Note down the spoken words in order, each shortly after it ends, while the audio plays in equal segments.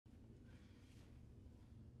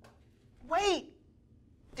Wait,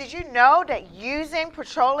 did you know that using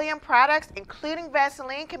petroleum products, including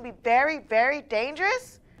Vaseline, can be very, very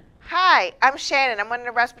dangerous? Hi, I'm Shannon. I'm one of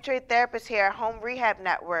the respiratory therapists here at Home Rehab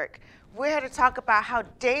Network. We're here to talk about how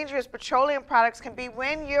dangerous petroleum products can be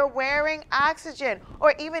when you're wearing oxygen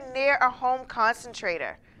or even near a home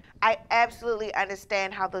concentrator. I absolutely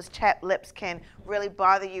understand how those chapped lips can really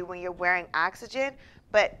bother you when you're wearing oxygen,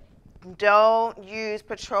 but don't use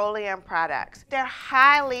petroleum products. They're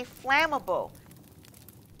highly flammable.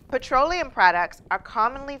 Petroleum products are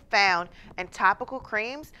commonly found in topical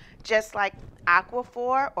creams, just like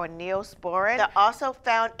Aquaphor or Neosporin. They're also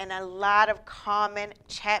found in a lot of common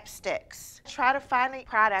chapsticks. Try to find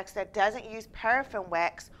products that doesn't use paraffin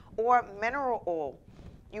wax or mineral oil.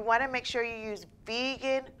 You want to make sure you use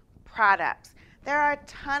vegan products. There are a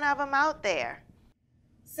ton of them out there.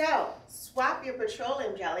 So, swap your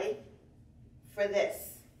petroleum jelly for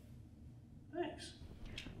this. Thanks.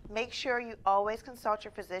 Make sure you always consult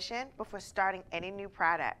your physician before starting any new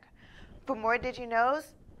product. For more Did You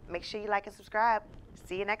Knows, make sure you like and subscribe.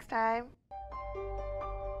 See you next time.